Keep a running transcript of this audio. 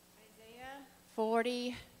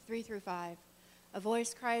40, 3 through 5. A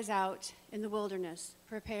voice cries out in the wilderness,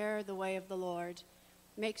 prepare the way of the Lord.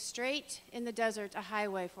 Make straight in the desert a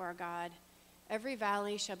highway for our God. Every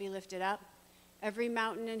valley shall be lifted up, every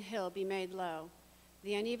mountain and hill be made low.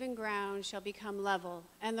 The uneven ground shall become level,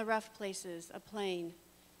 and the rough places a plain.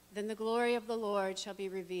 Then the glory of the Lord shall be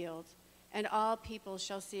revealed, and all people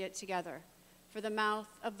shall see it together, for the mouth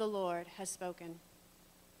of the Lord has spoken.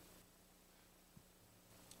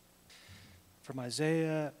 From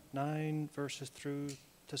Isaiah 9, verses through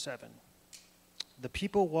to 7. The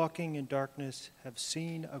people walking in darkness have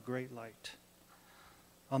seen a great light.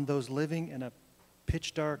 On those living in a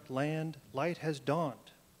pitch-dark land, light has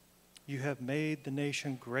dawned. You have made the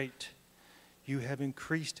nation great. You have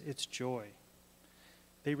increased its joy.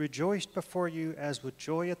 They rejoiced before you as with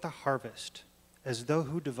joy at the harvest, as though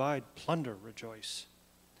who divide plunder rejoice.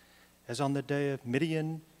 As on the day of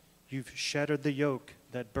Midian, you've shattered the yoke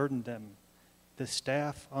that burdened them, the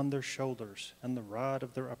staff on their shoulders and the rod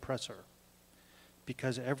of their oppressor.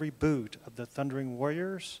 Because every boot of the thundering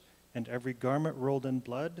warriors and every garment rolled in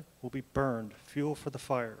blood will be burned, fuel for the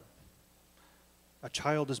fire. A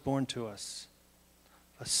child is born to us.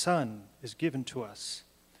 A son is given to us.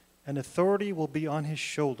 And authority will be on his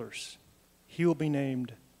shoulders. He will be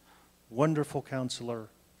named Wonderful Counselor,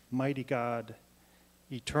 Mighty God,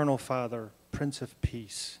 Eternal Father, Prince of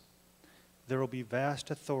Peace. There will be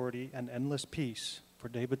vast authority and endless peace for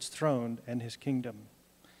David's throne and his kingdom,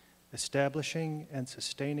 establishing and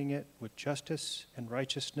sustaining it with justice and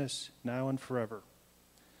righteousness now and forever.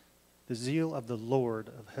 The zeal of the Lord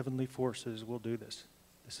of heavenly forces will do this.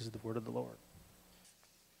 This is the word of the Lord.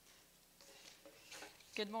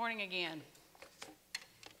 Good morning again.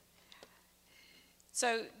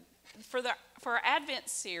 So for our Advent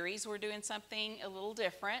series, we're doing something a little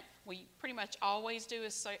different. We pretty much always do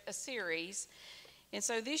a series. And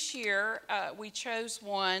so this year, we chose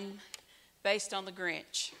one based on the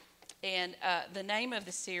Grinch. And the name of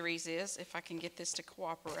the series is, if I can get this to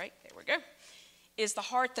cooperate, there we go, is The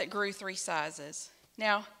Heart That Grew Three Sizes.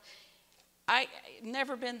 Now, I've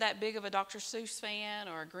never been that big of a Dr. Seuss fan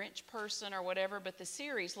or a Grinch person or whatever, but the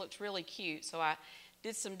series looked really cute. So I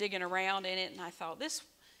did some digging around in it, and I thought, this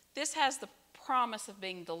has the promise of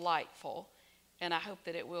being delightful, and I hope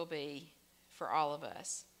that it will be for all of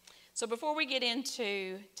us. So before we get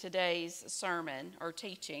into today's sermon or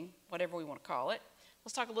teaching, whatever we want to call it,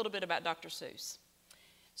 let's talk a little bit about Dr. Seuss.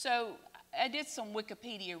 So I did some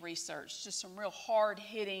Wikipedia research, just some real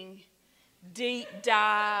hard-hitting, deep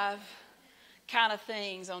dive kind of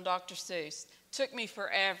things on Dr. Seuss. Took me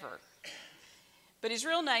forever. But his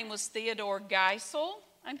real name was Theodore Geisel,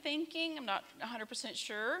 I'm thinking. I'm not 100%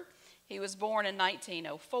 sure. He was born in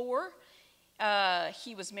 1904.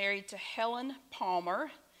 He was married to Helen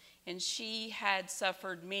Palmer, and she had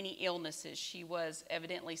suffered many illnesses. She was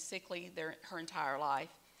evidently sickly her entire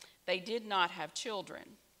life. They did not have children.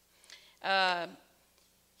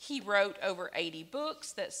 He wrote over 80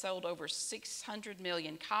 books that sold over 600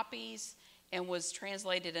 million copies and was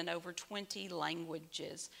translated in over 20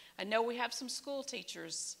 languages. I know we have some school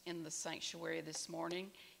teachers in the sanctuary this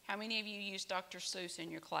morning. How many of you use Dr. Seuss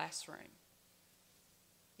in your classroom?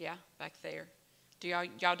 Yeah, back there. Do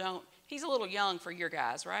y'all don't? He's a little young for your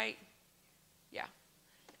guys, right? Yeah.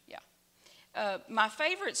 My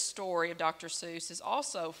favorite story of Dr. Seuss is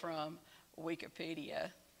also from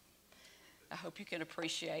Wikipedia. I hope you can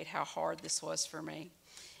appreciate how hard this was for me.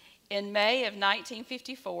 In May of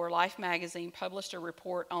 1954, Life magazine published a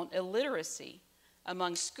report on illiteracy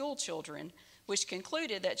among school children, which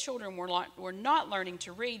concluded that children were not learning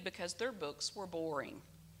to read because their books were boring.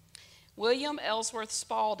 William Ellsworth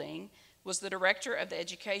Spalding was the director of the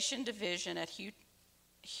education division at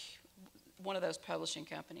one of those publishing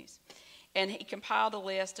companies, and he compiled a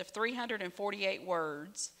list of 348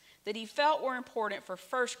 words that he felt were important for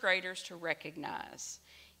first graders to recognize.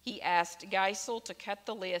 He asked Geisel to cut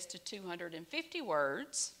the list to 250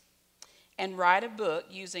 words and write a book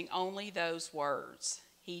using only those words.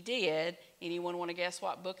 He did. Anyone want to guess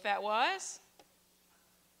what book that was?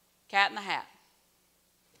 Cat in the Hat.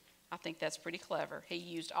 I think that's pretty clever. He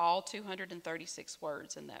used all 236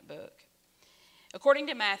 words in that book. According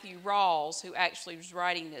to Matthew Rawls, who actually was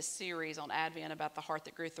writing this series on Advent about the heart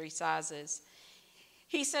that grew three sizes,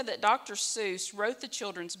 he said that Dr. Seuss wrote the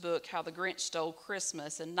children's book, How the Grinch Stole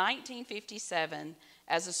Christmas, in 1957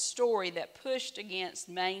 as a story that pushed against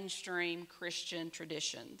mainstream Christian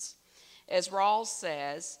traditions. As Rawls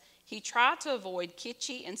says, he tried to avoid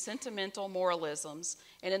kitschy and sentimental moralisms,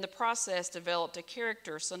 and in the process developed a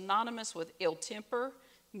character synonymous with ill temper,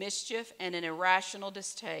 mischief, and an irrational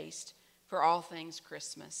distaste for all things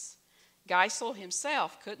Christmas. Geisel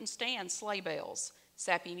himself couldn't stand sleigh bells,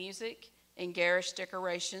 sappy music, and garish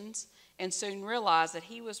decorations, and soon realized that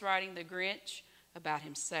he was writing The Grinch about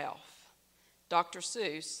himself. Dr.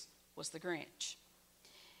 Seuss was the Grinch.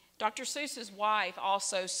 Dr. Seuss's wife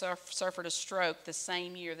also suffered a stroke the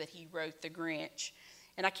same year that he wrote The Grinch,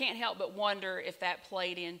 and I can't help but wonder if that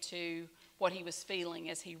played into what he was feeling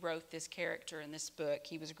as he wrote this character in this book.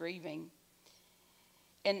 He was grieving.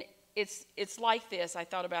 And it's like this. I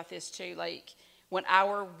thought about this too. Like when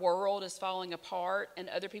our world is falling apart and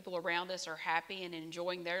other people around us are happy and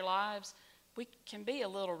enjoying their lives, we can be a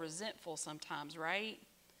little resentful sometimes, right?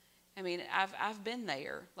 I mean, I've been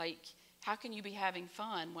there. Like, how can you be having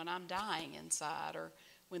fun when I'm dying inside, or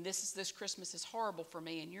when this Christmas is horrible for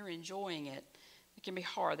me and you're enjoying it? It can be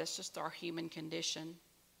hard. That's just our human condition.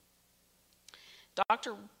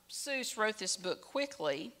 Dr. Seuss wrote this book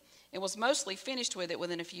quickly and was mostly finished with it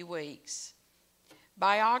within a few weeks.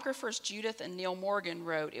 Biographers Judith and Neil Morgan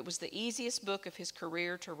wrote it was the easiest book of his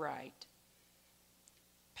career to write.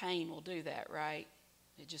 Pain will do that, right?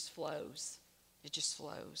 It just flows. It just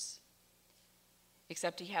flows.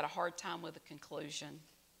 Except he had a hard time with the conclusion.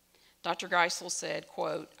 Dr. Geisel said,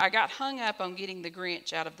 quote, "I got hung up on getting the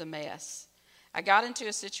Grinch out of the mess. I got into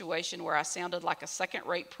a situation where I sounded like a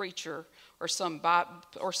second-rate preacher or some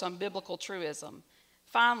biblical truism.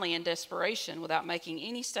 Finally, in desperation, without making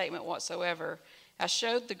any statement whatsoever, I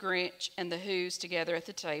showed the Grinch and the Who's together at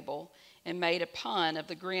the table and made a pun of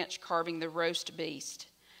the Grinch carving the roast beast.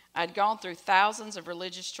 I'd gone through thousands of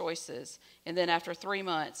religious choices, and then after 3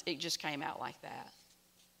 months, it just came out like that."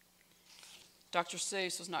 Dr.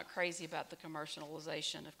 Seuss was not crazy about the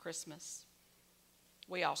commercialization of Christmas.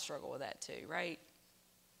 We all struggle with that too, right?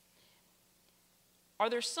 Are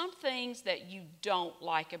there some things that you don't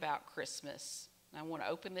like about Christmas? I want to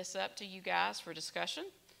open this up to you guys for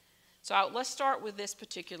discussion. So let's start with this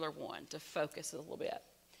particular one to focus a little bit.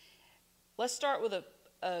 Let's start with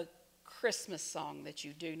a Christmas song that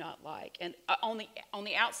you do not like. And on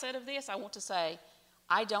the outset of this, I want to say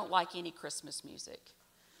I don't like any Christmas music.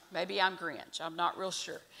 Maybe I'm Grinch. I'm not real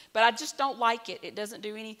sure. But I just don't like it. It doesn't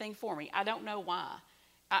do anything for me. I don't know why.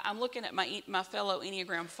 I'm looking at my fellow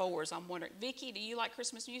Enneagram 4s. I'm wondering, Vicki, do you like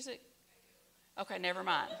Christmas music? Okay, never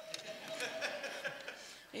mind.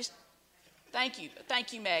 Thank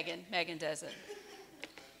you, Megan. Megan doesn't.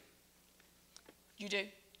 You do?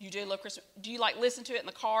 You do love Christmas? Do you like listen to it in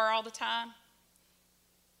the car all the time?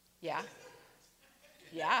 Yeah.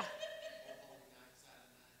 Yeah.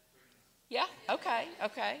 Yeah, okay.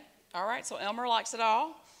 All right, so Elmer likes it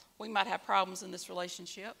all. We might have problems in this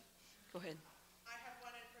relationship. Go ahead. I have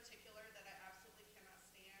one in particular that I absolutely cannot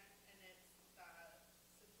stand, and it's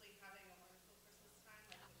Simply Having a Wonderful Christmas Time.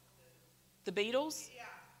 Like The Beatles? yeah,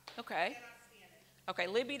 Okay. cannot stand it. Okay,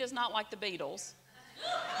 Libby does not like the Beatles.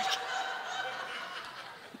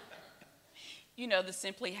 You know, the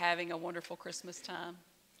Simply Having a Wonderful Christmas Time.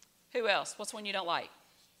 Who else? What's one you don't like?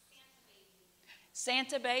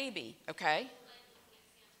 Santa Baby. Okay.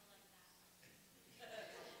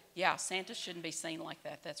 Yeah, Santa shouldn't be seen like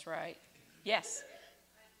that. That's right. Yes.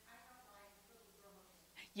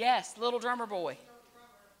 Yes, Little Drummer Boy.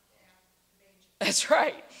 That's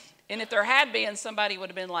right. And if there had been, somebody would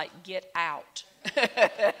have been like, "Get out."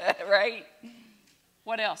 Right?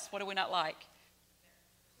 What else? What do we not like?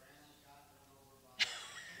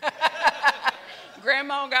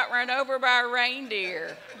 Grandma got run over by a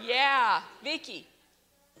reindeer. Yeah. Vicki.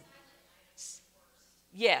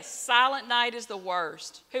 Yes, Silent Night is the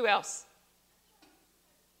worst. Who else?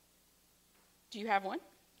 Do you have one?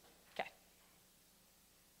 Okay.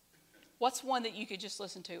 What's one that you could just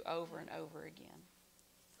listen to over and over again?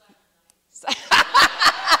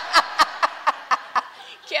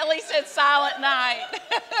 Kelly said Silent Night.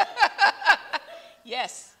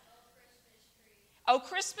 Yes. Oh,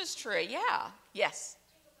 Christmas Tree. Yeah. Yes.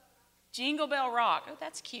 Jingle Bell Rock. Oh,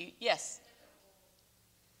 that's cute. Yes.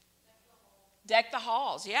 Deck the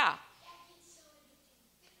Halls. Yeah.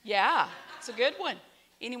 Yeah. It's a good one.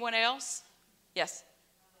 Anyone else? Yes.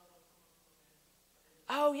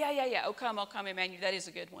 Oh, yeah. Oh, come, Emmanuel. That is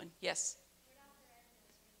a good one. Yes.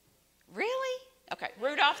 Really? Okay.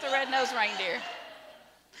 Rudolph the Red-Nosed Reindeer.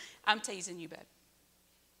 I'm teasing you, babe.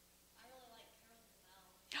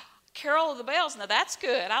 Carol of the Bells. Now that's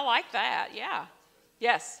good. I like that. Yeah.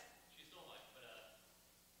 Yes.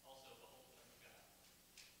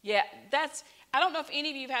 Yeah, I don't know if any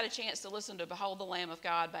of you have had a chance to listen to Behold the Lamb of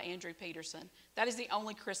God by Andrew Peterson. That is the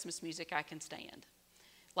only Christmas music I can stand.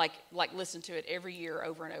 like listen to it every year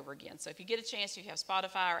over and over again. So if you get a chance, if you have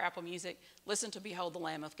Spotify or Apple Music, listen to Behold the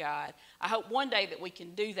Lamb of God. I hope one day that we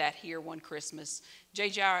can do that here one Christmas.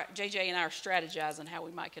 JJ and I are strategizing how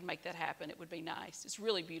we could make that happen. It would be nice. It's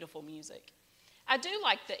really beautiful music. I do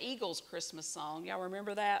like the Eagles Christmas song. Y'all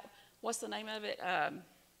remember that? What's the name of it?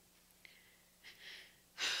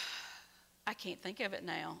 I can't think of it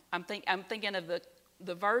now. I'm thinking of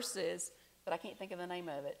the verses, but I can't think of the name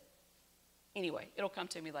of it. Anyway, it'll come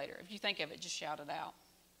to me later. If you think of it, just shout it out.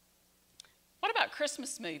 What about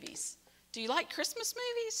Christmas movies? Do you like Christmas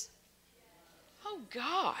movies? Oh,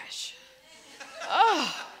 gosh.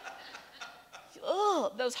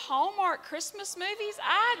 Oh, those Hallmark Christmas movies,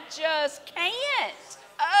 I just can't.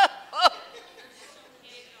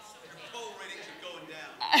 Poll ratings are going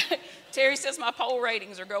down. Terry says my poll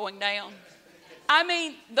ratings are going down. I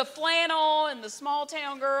mean, the flannel and the small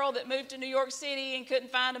town girl that moved to New York City and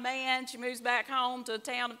couldn't find a man. She moves back home to a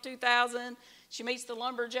town of 2,000. She meets the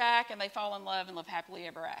lumberjack and they fall in love and live happily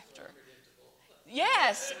ever after.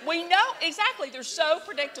 Yes, we know. Exactly. They're so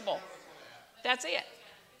predictable. That's it.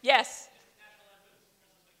 Yes.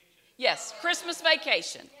 Yes. Christmas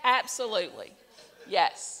Vacation. Absolutely.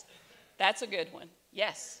 Yes. That's a good one.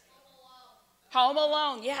 Yes. Home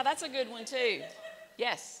Alone. Yeah, that's a good one too.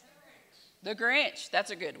 Yes. The Grinch, that's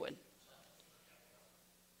a good one.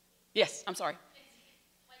 Yes, I'm sorry.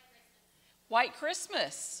 White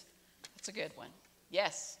Christmas. That's a good one.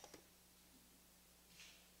 Yes.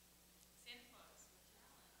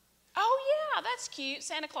 Oh, yeah, that's cute.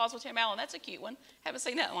 Santa Claus with Tim Allen. That's a cute one. Haven't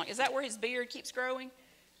seen that in long. Is that where his beard keeps growing?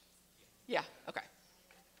 Yeah, okay.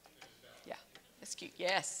 Yeah, that's cute.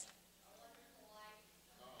 Yes.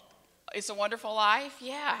 It's a Wonderful Life.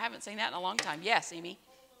 Yeah, I haven't seen that in a long time. Yes, Amy.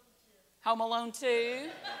 Home Alone 2.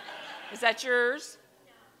 Is that yours?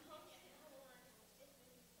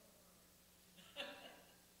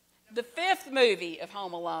 The fifth movie of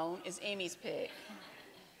Home Alone is Amy's pick.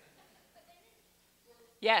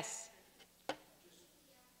 Yes.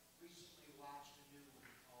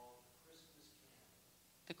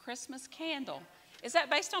 The Christmas Candle. Is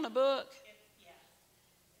that based on a book?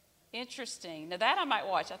 Interesting. Now that I might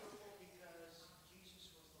watch.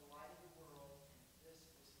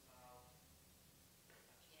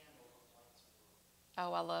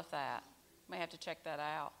 Oh, I love that. May have to check that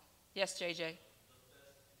out. Yes, JJ.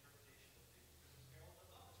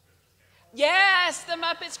 Yes, the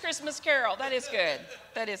Muppets Christmas Carol. That is good.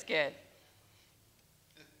 That is good.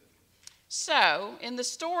 So, in the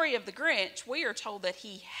story of the Grinch, we are told that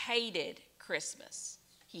he hated Christmas.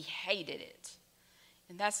 He hated it.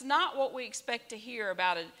 And that's not what we expect to hear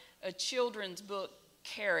about a children's book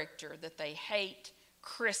character, that they hate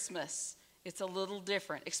Christmas. It's a little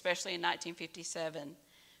different, especially in 1957.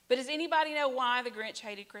 But does anybody know why the Grinch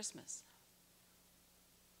hated Christmas?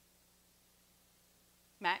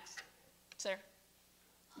 Max? Sarah?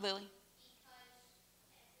 Lily?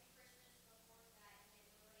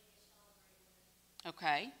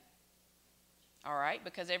 Okay. All right,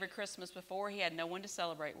 because every Christmas before he had no one to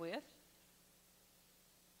celebrate with.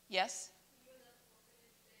 Yes?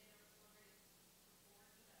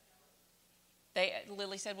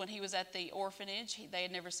 Lily said when he was at the orphanage, they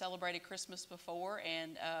had never celebrated Christmas before,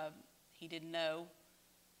 and he didn't know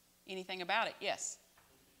anything about it. Yes?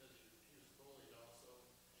 Because he was bullied also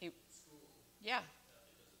in school. Yeah.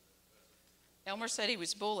 Elmer said he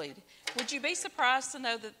was bullied. Would you be surprised to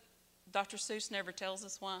know that Dr. Seuss never tells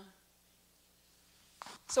us why?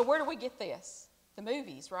 So where do we get this? The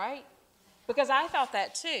movies, right? Because I thought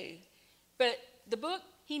that too. But the book,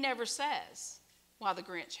 he never says why the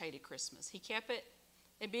Grinch hated Christmas. He kept it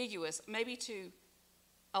ambiguous, maybe to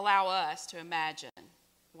allow us to imagine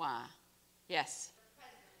why. Yes.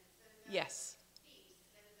 Yes.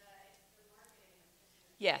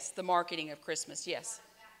 Yes, the marketing of Christmas, yes.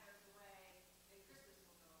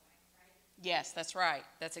 Yes, that's right.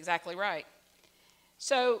 That's exactly right.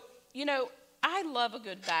 So, you know, I love a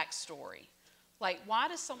good backstory. Like, why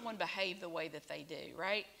does someone behave the way that they do,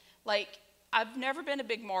 right? Like, I've never been a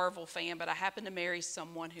big Marvel fan, but I happened to marry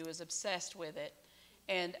someone who is obsessed with it.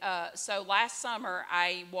 And so last summer,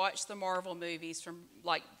 I watched the Marvel movies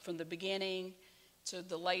from the beginning to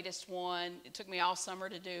the latest one. It took me all summer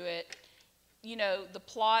to do it. You know, the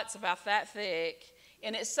plot's about that thick.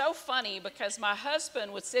 And it's so funny because my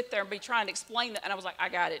husband would sit there and be trying to explain that. And I was like, I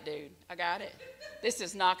got it, dude. I got it. This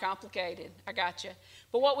is not complicated. I got you.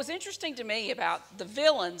 But what was interesting to me about the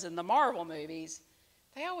villains in the Marvel movies,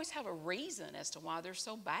 they always have a reason as to why they're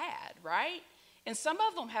so bad, right? And some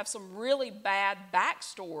of them have some really bad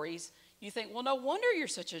backstories. You think, well, no wonder you're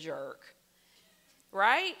such a jerk,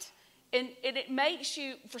 right? And it makes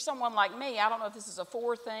you, for someone like me, I don't know if this is a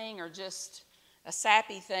 4 thing or just a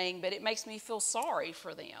sappy thing, but it makes me feel sorry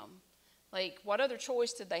for them. Like, what other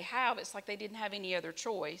choice did they have? It's like they didn't have any other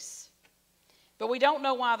choice. But we don't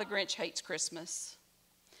know why the Grinch hates Christmas.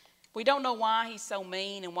 We don't know why he's so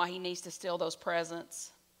mean and why he needs to steal those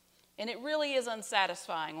presents. And it really is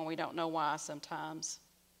unsatisfying when we don't know why sometimes.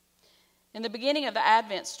 And the beginning of the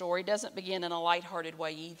Advent story doesn't begin in a lighthearted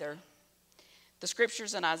way either. The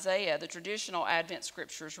scriptures in Isaiah, the traditional Advent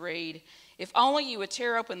scriptures read, "If only you would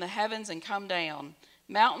tear open the heavens and come down.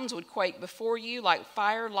 Mountains would quake before you like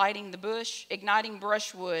fire lighting the bush, igniting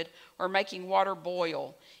brushwood, or making water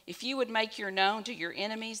boil. If you would make your known to your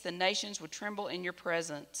enemies, the nations would tremble in your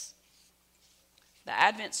presence." The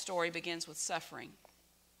Advent story begins with suffering,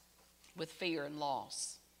 with fear and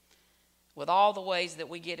loss, with all the ways that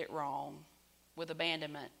we get it wrong, with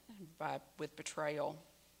abandonment, with betrayal.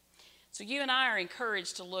 So you and I are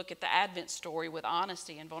encouraged to look at the Advent story with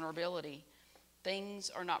honesty and vulnerability. Things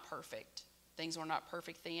are not perfect. Things were not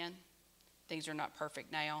perfect then. Things are not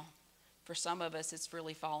perfect now. For some of us, it's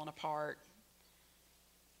really fallen apart.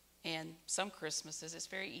 And some Christmases, it's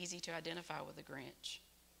very easy to identify with the Grinch.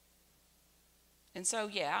 And so,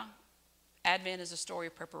 yeah, Advent is a story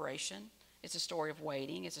of preparation. It's a story of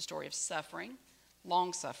waiting. It's a story of suffering,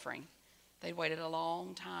 long suffering. They waited a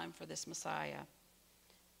long time for this Messiah.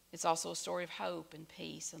 It's also a story of hope and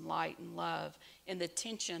peace and light and love. And the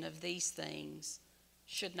tension of these things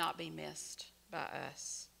should not be missed by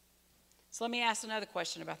us. So let me ask another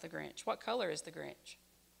question about the Grinch. What color is the Grinch?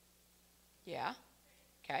 Yeah?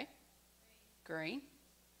 Okay. Green.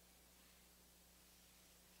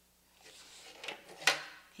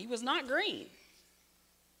 He was not green.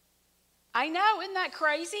 I know, isn't that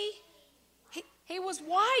crazy? He was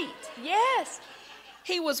white. Yes.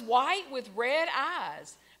 He was white with red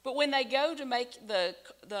eyes. But when they go to make the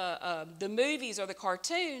movies or the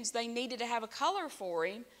cartoons, they needed to have a color for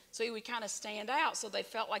him so he would kind of stand out. So they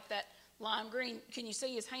felt like that lime green. Can you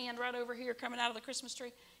see his hand right over here coming out of the Christmas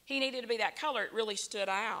tree? He needed to be that color. It really stood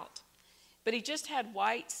out. But he just had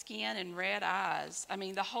white skin and red eyes. I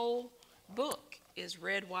mean, the whole book is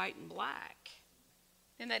red, white, and black.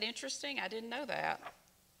 Isn't that interesting? I didn't know that.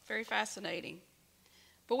 Very fascinating.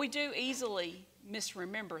 But we do easily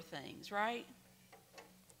misremember things, right?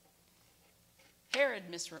 Herod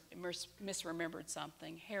misremembered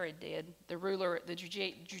something. Herod did, the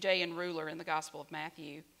Judean ruler in the Gospel of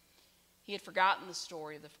Matthew. He had forgotten the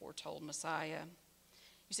story of the foretold Messiah.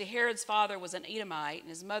 You see, Herod's father was an Edomite, and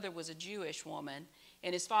his mother was a Jewish woman,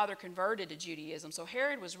 and his father converted to Judaism. So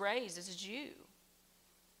Herod was raised as a Jew.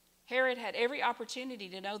 Herod had every opportunity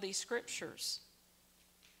to know these scriptures,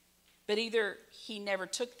 but either he never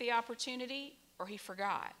took the opportunity or he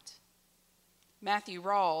forgot. Matthew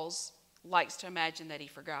Rawls likes to imagine that he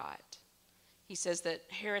forgot. He says that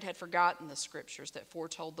Herod had forgotten the scriptures that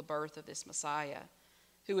foretold the birth of this Messiah,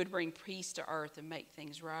 who would bring peace to earth and make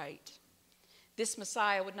things right. This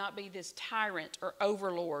Messiah would not be this tyrant or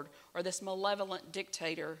overlord or this malevolent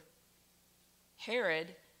dictator.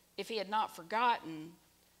 Herod, if he had not forgotten,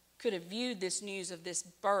 could have viewed this news of this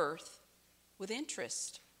birth with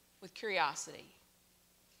interest, with curiosity.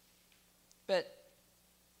 But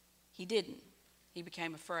he didn't. He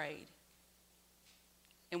became afraid.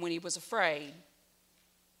 And when he was afraid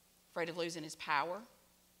of losing his power,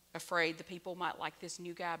 afraid the people might like this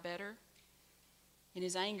new guy better, in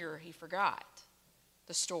his anger, he forgot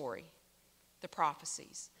the story, the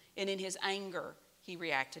prophecies. And in his anger, he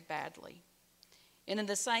reacted badly. And in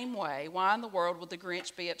the same way, why in the world would the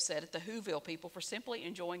Grinch be upset at the Whoville people for simply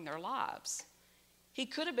enjoying their lives? He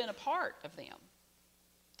could have been a part of them.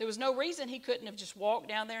 There was no reason he couldn't have just walked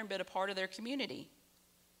down there and been a part of their community.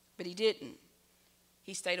 But he didn't.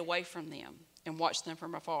 He stayed away from them and watched them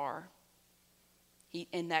from afar.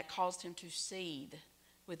 And that caused him to seethe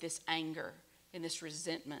with this anger and this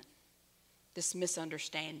resentment, this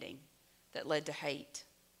misunderstanding that led to hate.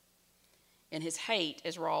 And his hate,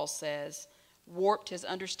 as Rawls says, warped his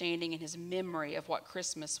understanding and his memory of what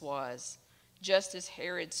Christmas was, just as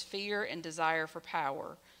Herod's fear and desire for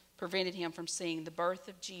power prevented him from seeing the birth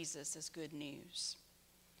of Jesus as good news.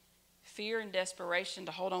 Fear and desperation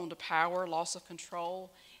to hold on to power, loss of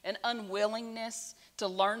control, and unwillingness to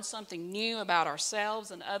learn something new about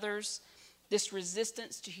ourselves and others, this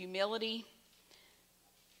resistance to humility,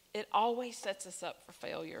 it always sets us up for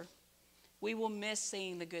failure. We will miss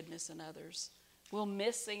seeing the goodness in others. We'll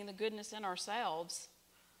miss seeing the goodness in ourselves.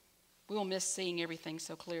 We'll miss seeing everything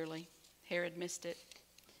so clearly. Herod missed it.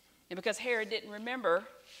 And because Herod didn't remember,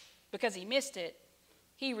 because he missed it,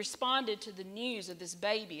 he responded to the news of this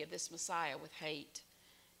baby, of this Messiah, with hate.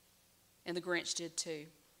 And the Grinch did too.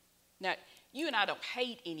 Now, you and I don't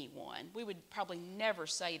hate anyone. We would probably never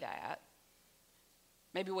say that.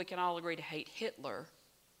 Maybe we can all agree to hate Hitler.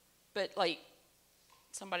 But like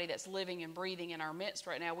somebody that's living and breathing in our midst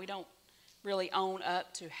right now, we don't really own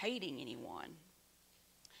up to hating anyone.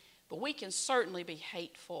 But we can certainly be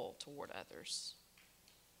hateful toward others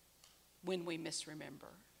when we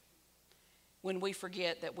misremember, when we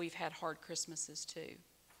forget that we've had hard Christmases too.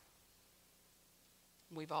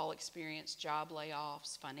 We've all experienced job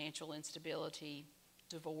layoffs, financial instability,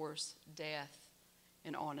 divorce, death,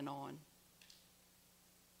 and on and on.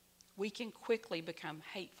 We can quickly become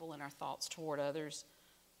hateful in our thoughts toward others,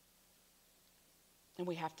 and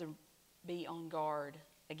we have to be on guard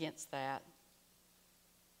against that.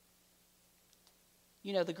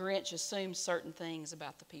 You know, the Grinch assumed certain things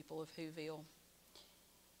about the people of Whoville.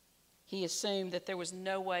 He assumed that there was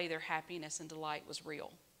no way their happiness and delight was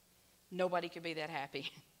real. Nobody could be that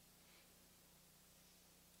happy.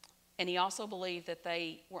 And he also believed that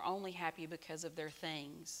they were only happy because of their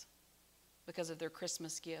things, because of their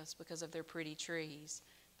Christmas gifts, because of their pretty trees,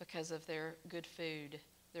 because of their good food,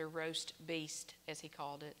 their roast beast, as he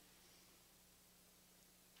called it.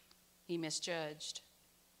 He misjudged.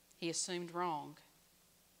 He assumed wrong.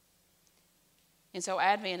 And so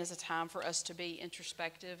Advent is a time for us to be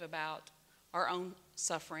introspective about our own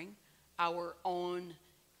suffering, our own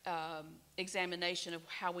examination of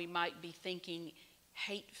how we might be thinking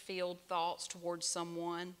hate-filled thoughts towards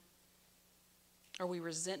someone. Are we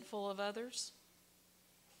resentful of others?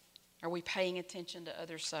 Are we paying attention to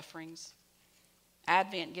others' sufferings?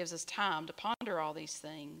 Advent gives us time to ponder all these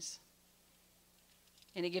things.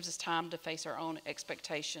 And it gives us time to face our own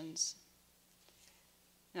expectations.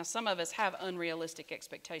 Now, some of us have unrealistic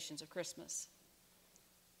expectations of Christmas,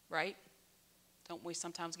 right? Don't we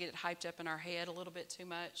sometimes get it hyped up in our head a little bit too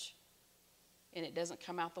much? And it doesn't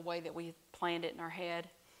come out the way that we planned it in our head,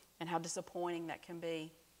 and how disappointing that can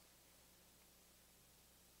be.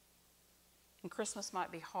 And Christmas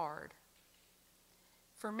might be hard.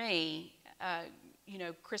 For me, I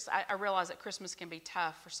realize that Christmas can be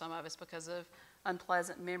tough for some of us because of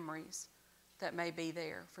unpleasant memories that may be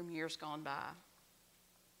there from years gone by.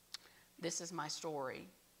 This is my story.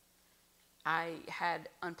 I had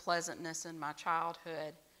unpleasantness in my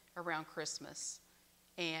childhood around Christmas,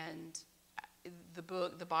 and the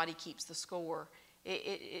book, The Body Keeps the Score,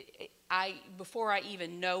 before I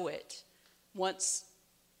even know it, once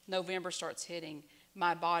November starts hitting,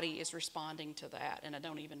 my body is responding to that, and I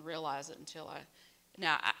don't even realize it until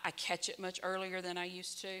I catch it much earlier than I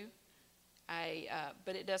used to,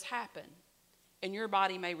 but it does happen. And your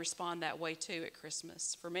body may respond that way too at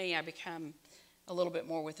Christmas. For me, I become a little bit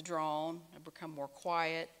more withdrawn. I become more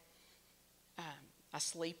quiet. I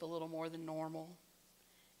sleep a little more than normal.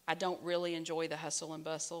 I don't really enjoy the hustle and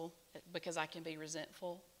bustle because I can be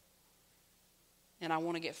resentful. And I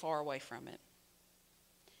want to get far away from it.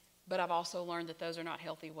 But I've also learned that those are not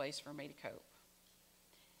healthy ways for me to cope.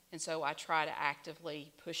 And so I try to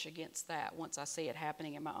actively push against that once I see it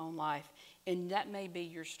happening in my own life. And that may be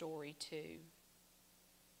your story too.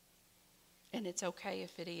 And it's okay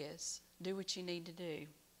if it is. Do what you need to do.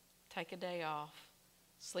 Take a day off.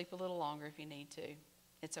 Sleep a little longer if you need to.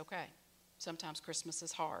 It's okay. Sometimes Christmas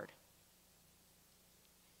is hard.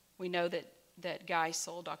 We know that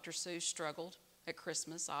Geisel, Dr. Seuss, struggled at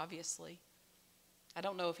Christmas, obviously. I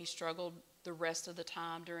don't know if he struggled the rest of the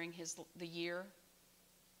time during the year,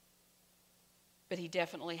 but he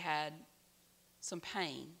definitely had some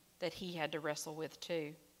pain that he had to wrestle with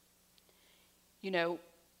too. You know,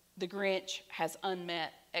 the Grinch has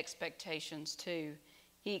unmet expectations too.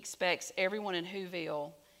 He expects everyone in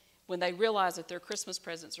Whoville, when they realize that their Christmas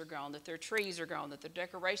presents are gone, that their trees are gone, that their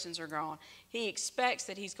decorations are gone, he expects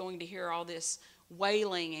that he's going to hear all this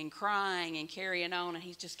wailing and crying and carrying on, and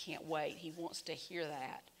he just can't wait. He wants to hear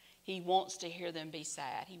that. He wants to hear them be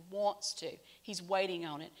sad. He wants to. He's waiting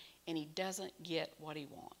on it, and he doesn't get what he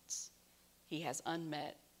wants. He has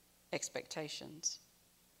unmet expectations.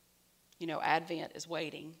 You know, Advent is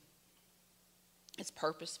waiting. It's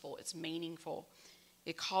purposeful. It's meaningful.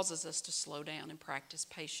 It causes us to slow down and practice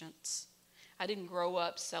patience. I didn't grow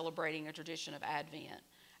up celebrating a tradition of Advent.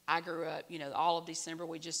 I grew up, all of December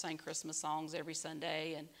we just sang Christmas songs every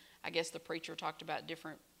Sunday, and I guess the preacher talked about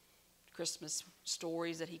different Christmas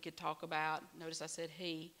stories that he could talk about. Notice I said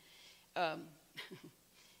he.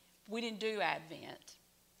 We didn't do Advent.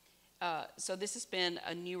 So this has been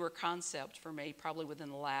a newer concept for me, probably within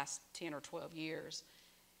the last 10 or 12 years.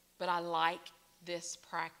 But I like this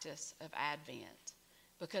practice of Advent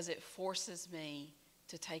because it forces me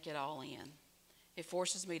to take it all in. It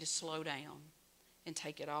forces me to slow down and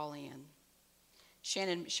take it all in.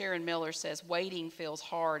 Sharon Miller says, waiting feels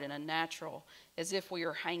hard and unnatural, as if we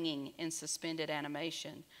are hanging in suspended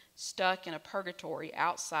animation, stuck in a purgatory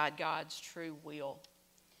outside God's true will.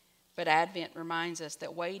 But Advent reminds us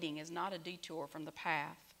that waiting is not a detour from the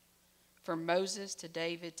path. From Moses to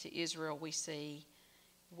David to Israel, we see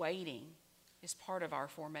waiting is part of our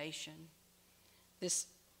formation. This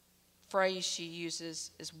phrase she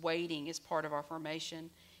uses is waiting is part of our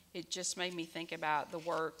formation. It just made me think about the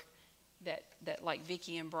work that like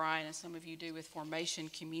Vicki and Brian and some of you do with formation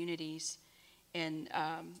communities, and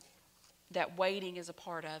that waiting is a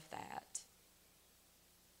part of that.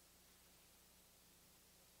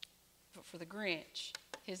 But for the Grinch,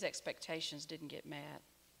 his expectations didn't get met.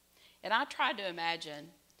 And I tried to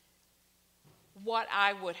imagine what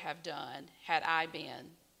I would have done had I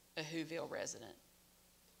been a Whoville resident.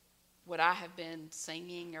 Would I have been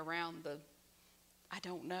singing around the, I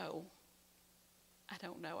don't know.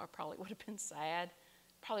 I probably would have been sad.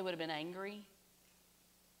 Probably would have been angry.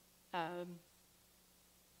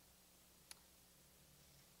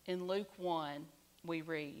 In Luke 1, we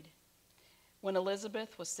read, when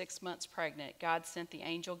Elizabeth was 6 months pregnant, God sent the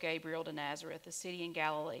angel Gabriel to Nazareth, a city in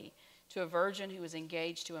Galilee, to a virgin who was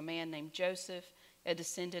engaged to a man named Joseph, a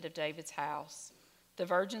descendant of David's house. The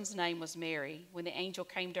virgin's name was Mary. When the angel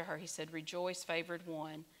came to her, he said, "Rejoice, favored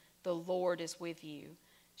one, the Lord is with you."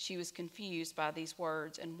 She was confused by these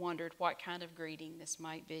words and wondered what kind of greeting this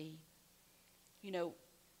might be. You know,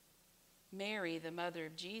 Mary, the mother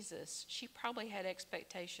of Jesus, she probably had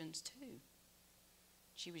expectations too.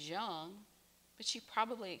 She was young, but she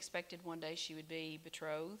probably expected one day she would be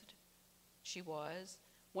betrothed. She was.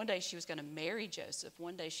 One day she was going to marry Joseph.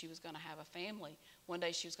 One day she was going to have a family. One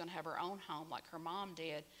day she was going to have her own home like her mom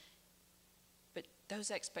did. But those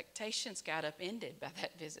expectations got upended by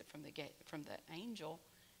that visit from the angel.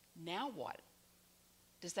 Now what?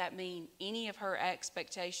 Does that mean any of her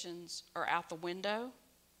expectations are out the window?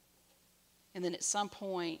 And then at some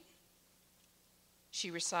point,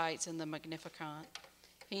 she recites in the Magnificat,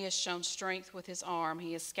 "He has shown strength with his arm.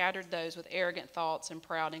 He has scattered those with arrogant thoughts and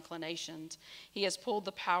proud inclinations. He has pulled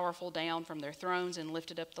the powerful down from their thrones and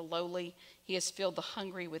lifted up the lowly. He has filled the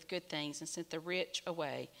hungry with good things and sent the rich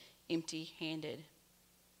away empty-handed."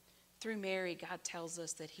 Through Mary, God tells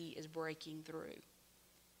us that he is breaking through.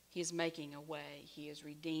 He is making a way. He is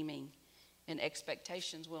redeeming, and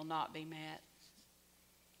expectations will not be met.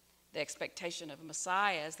 The expectation of a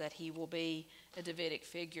Messiah is that he will be a Davidic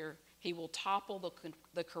figure. He will topple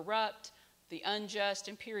the corrupt, the unjust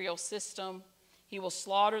imperial system. He will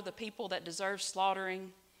slaughter the people that deserve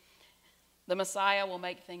slaughtering. The Messiah will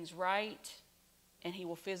make things right, and he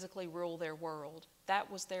will physically rule their world. That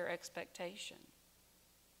was their expectation.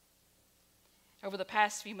 Over the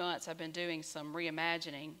past few months, I've been doing some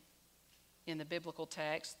reimagining in the biblical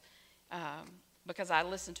text because I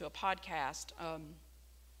listened to a podcast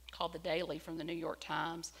called The Daily from the New York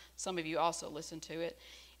Times. Some of you also listened to it.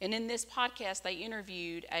 And in this podcast, they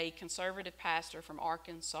interviewed a conservative pastor from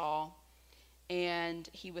Arkansas, and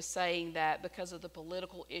he was saying that because of the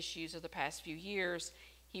political issues of the past few years,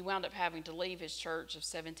 he wound up having to leave his church of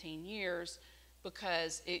 17 years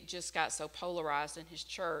because it just got so polarized in his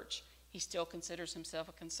church. He still considers himself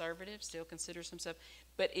a conservative,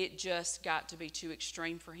 but it just got to be too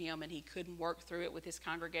extreme for him, and he couldn't work through it with his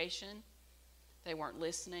congregation. They weren't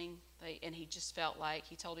listening, and he just felt like,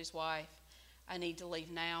 he told his wife, "I need to leave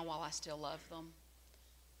now while I still love them.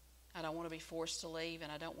 I don't want to be forced to leave,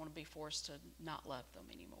 and I don't want to be forced to not love them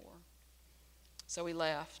anymore." So he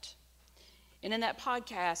left. And in that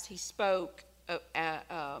podcast, he spoke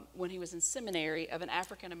when he was in seminary of an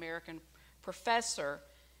African-American professor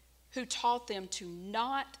who taught them to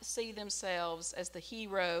not see themselves as the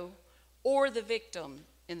hero or the victim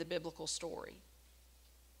in the biblical story,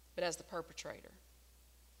 but as the perpetrator.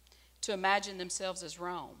 To imagine themselves as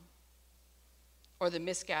Rome or the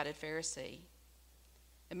misguided Pharisee.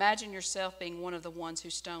 Imagine yourself being one of the ones who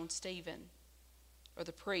stoned Stephen or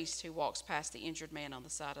the priest who walks past the injured man on the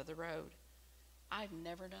side of the road. I've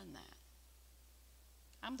never done that.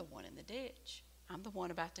 I'm the one in the ditch. I'm the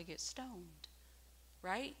one about to get stoned,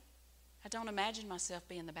 right? I don't imagine myself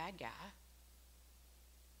being the bad guy.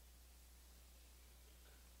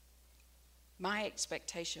 My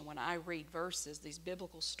expectation when I read verses, these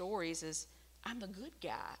biblical stories, is I'm the good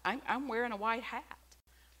guy. I'm wearing a white hat.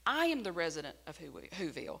 I am the resident of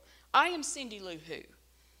Whoville. I am Cindy Lou Who.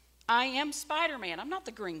 I am Spider-Man. I'm not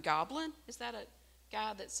the Green Goblin. Is that a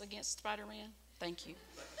guy that's against Spider-Man? Thank you.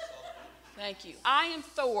 Thank you. I am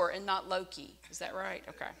Thor and not Loki. Is that right?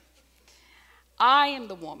 Okay. I am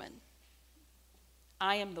the woman.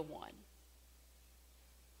 I am the one.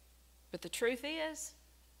 But the truth is,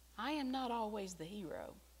 I am not always the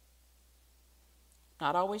hero,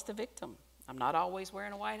 not always the victim. I'm not always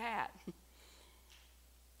wearing a white hat.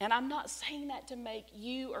 And I'm not saying that to make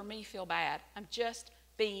you or me feel bad. I'm just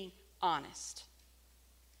being honest.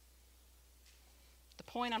 The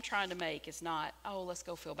point I'm trying to make is not, oh, let's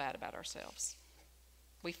go feel bad about ourselves.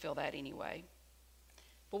 We feel that anyway.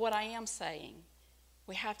 But what I am saying,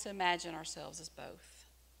 we have to imagine ourselves as both,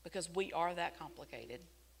 because we are that complicated.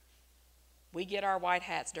 We get our white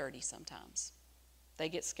hats dirty sometimes. They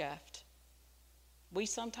get scuffed. We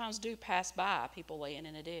sometimes do pass by people laying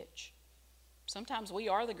in a ditch. Sometimes we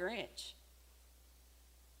are the Grinch.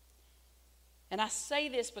 And I say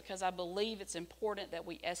this because I believe it's important that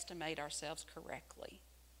we estimate ourselves correctly.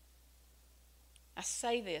 I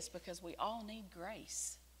say this because we all need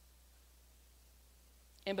grace.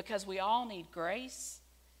 And because we all need grace,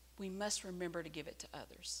 we must remember to give it to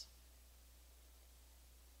others.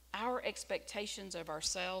 Our expectations of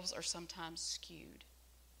ourselves are sometimes skewed.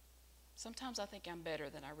 Sometimes I think I'm better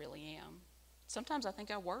than I really am. Sometimes I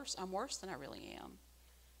think I'm worse than I really am.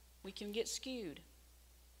 We can get skewed.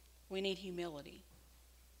 We need humility.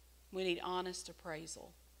 We need honest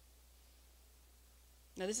appraisal.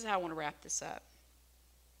 Now, this is how I want to wrap this up.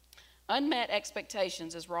 Unmet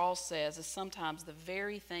expectations, as Rawls says, is sometimes the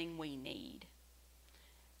very thing we need.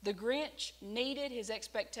 The Grinch needed his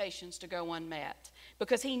expectations to go unmet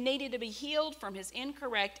because he needed to be healed from his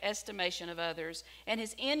incorrect estimation of others and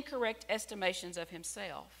his incorrect estimations of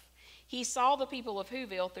himself. He saw the people of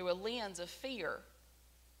Whoville through a lens of fear,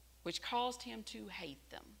 which caused him to hate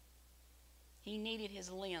them. He needed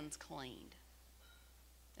his lens cleaned.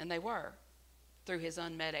 And they were, through his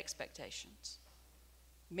unmet expectations.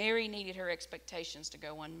 Mary needed her expectations to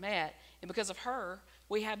go unmet, and because of her,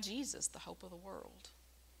 we have Jesus, the hope of the world.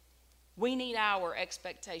 We need our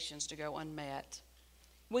expectations to go unmet.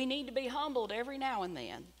 We need to be humbled every now and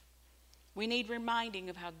then. We need reminding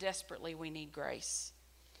of how desperately we need grace.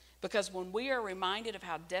 Because when we are reminded of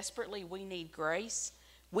how desperately we need grace,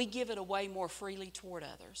 we give it away more freely toward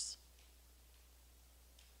others.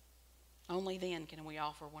 Only then can we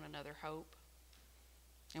offer one another hope.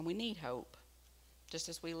 And we need hope, just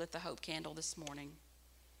as we lit the hope candle this morning.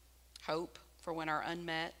 Hope for when our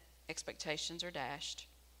unmet expectations are dashed.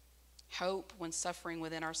 Hope when suffering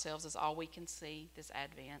within ourselves is all we can see this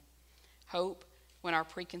Advent. Hope when our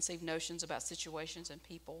preconceived notions about situations and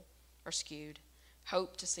people are skewed.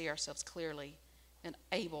 Hope to see ourselves clearly and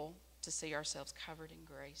able to see ourselves covered in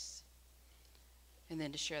grace. And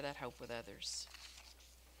then to share that hope with others.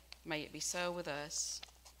 May it be so with us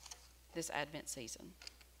this Advent season.